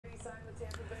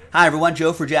Hi everyone,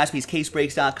 Joe for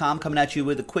JaspysCaseBreaks.com coming at you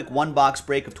with a quick one-box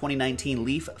break of 2019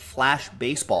 Leaf Flash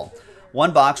Baseball.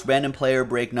 One box, random player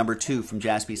break number 2 from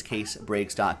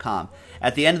JaspysCaseBreaks.com.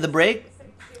 At the end of the break,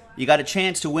 you got a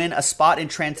chance to win a spot in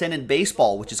Transcendent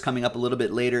Baseball, which is coming up a little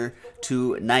bit later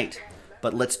tonight.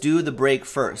 But let's do the break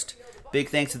first. Big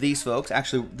thanks to these folks.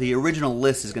 Actually, the original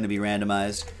list is going to be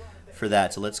randomized for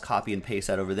that, so let's copy and paste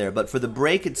that over there. But for the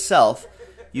break itself,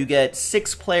 you get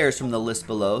 6 players from the list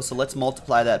below, so let's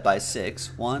multiply that by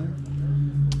 6.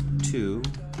 1, 2,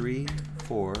 3,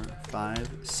 4, 5,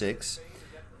 6.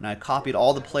 And I copied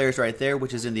all the players right there,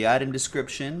 which is in the item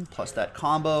description, plus that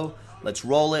combo. Let's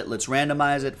roll it. Let's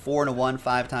randomize it. 4 and a 1,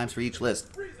 5 times for each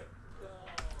list. 2,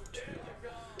 3.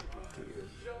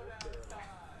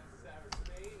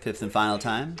 Fifth and final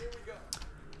time.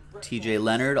 TJ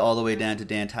Leonard all the way down to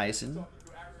Dan Tyson.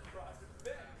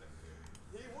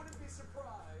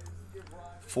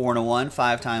 4 and a 1,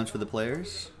 5 times for the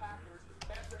players.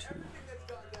 2.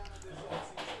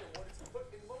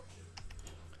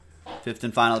 Fifth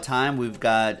and final time, we've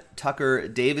got Tucker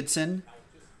Davidson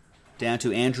down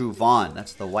to Andrew Vaughn.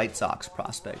 That's the White Sox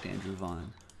prospect, Andrew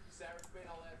Vaughn.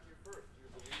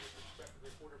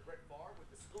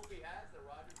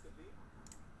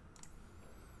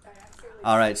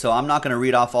 All right, so I'm not going to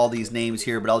read off all these names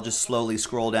here, but I'll just slowly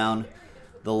scroll down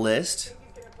the list.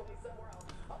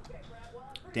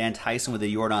 Dan Tyson with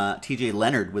the Jordan, TJ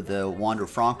Leonard with the Wander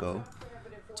Franco.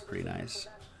 It's pretty nice.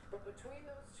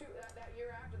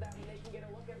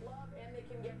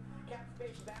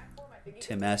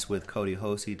 Tim S. with Cody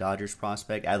Hosey, Dodgers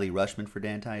prospect. Adley Rushman for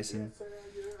Dan Tyson.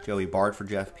 Joey Bart for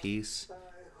Jeff Peace.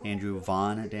 Andrew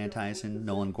Vaughn, Dan Tyson.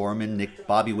 Nolan Gorman.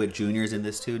 Bobby Witt Jr. is in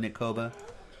this too. Nick Koba.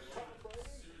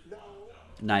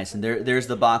 Nice. And there's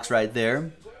the box right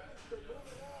there.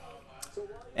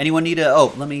 Anyone need a...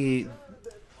 Oh, let me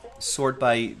sort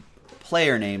by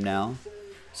player name now.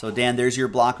 So, Dan, there's your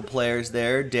block of players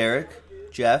there. Derek,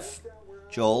 Jeff,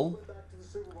 Joel,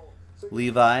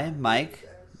 Levi, Mike,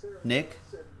 Nick,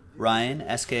 Ryan,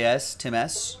 SKS, Tim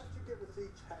S,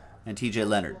 and TJ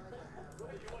Leonard.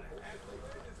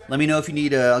 Let me know if you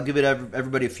need I'll give it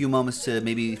everybody a few moments to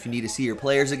maybe if you need to see your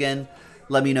players again,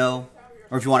 let me know.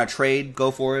 Or if you want to trade,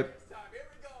 go for it.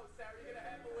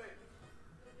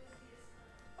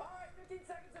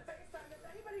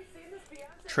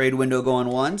 Trade window going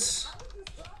once.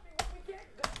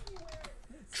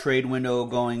 Trade window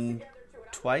going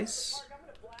twice.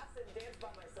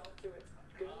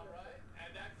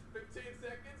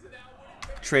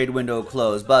 Trade window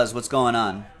closed. Buzz, what's going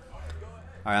on?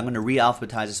 All right, I'm going to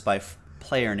re-alphabetize this by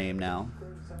player name now.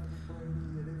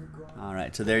 All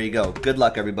right, so there you go. Good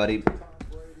luck, everybody.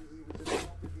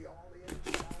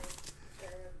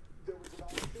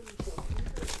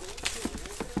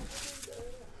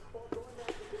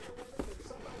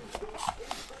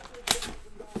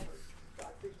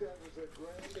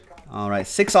 All right,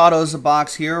 6 autos a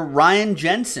box here. Ryan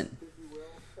Jensen.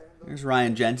 There's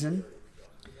Ryan Jensen.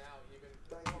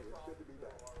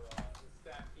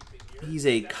 He's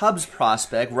a Cubs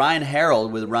prospect. Ryan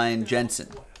Harold with Ryan Jensen.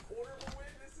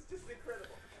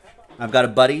 I've got a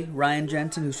buddy, Ryan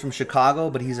Jensen, who's from Chicago,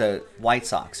 but he's a White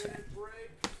Sox fan.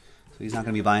 So he's not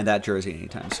going to be buying that jersey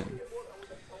anytime soon.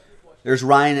 There's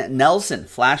Ryan Nelson,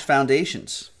 Flash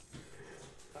Foundations.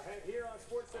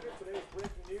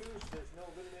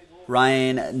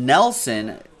 Ryan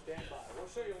Nelson,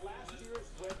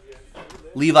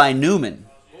 Levi Newman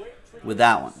with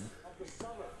that one.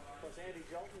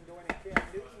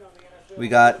 We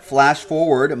got Flash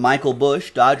Forward, Michael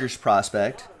Bush, Dodgers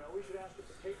prospect.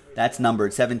 That's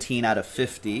numbered 17 out of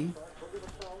 50.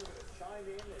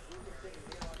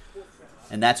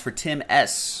 And that's for Tim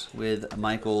S. with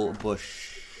Michael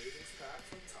Bush.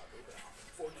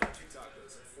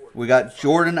 We got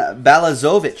Jordan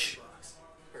Balazovic.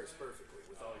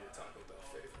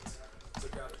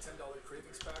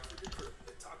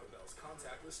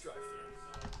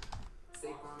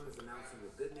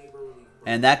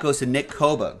 And that goes to Nick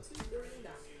Koba.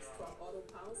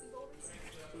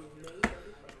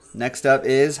 Next up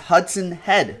is Hudson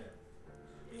Head.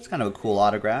 It's kind of a cool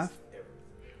autograph.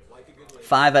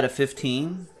 5 out of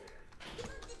 15.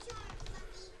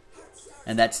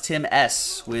 And that's Tim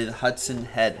S. with Hudson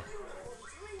Head.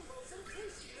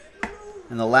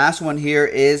 And the last one here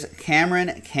is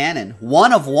Cameron Cannon.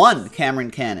 1 of 1 Cameron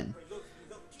Cannon.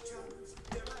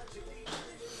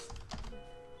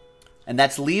 And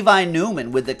that's Levi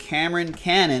Newman with the Cameron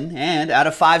Cannon. And out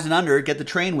of 5s and under, get the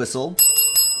train whistle.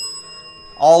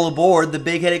 All aboard the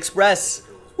Big Hit Express.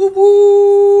 Whoop,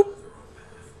 whoop.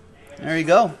 There you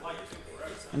go.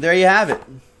 And there you have it.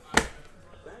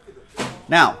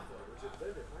 Now,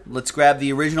 Let's grab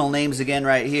the original names again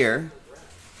right here.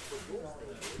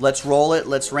 Let's roll it.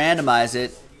 Let's randomize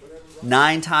it.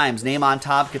 9 times. Name on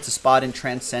top gets a spot in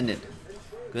Transcendent.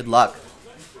 Good luck.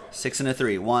 6 and a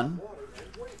 3. 1,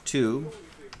 2,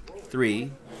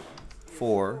 3,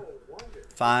 4,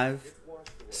 5,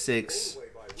 6,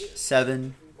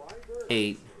 7,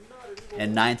 8,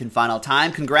 and 9th and final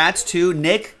time. Congrats to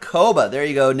Nick Koba. There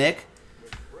you go, Nick.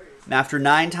 After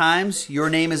 9 times, your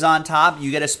name is on top.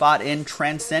 You get a spot in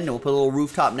Transcendent. We'll put a little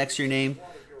rooftop next to your name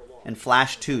and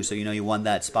flash 2, so you know you won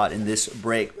that spot in this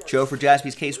break. Joe for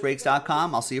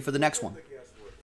JaspysCaseBreaks.com. I'll see you for the next one.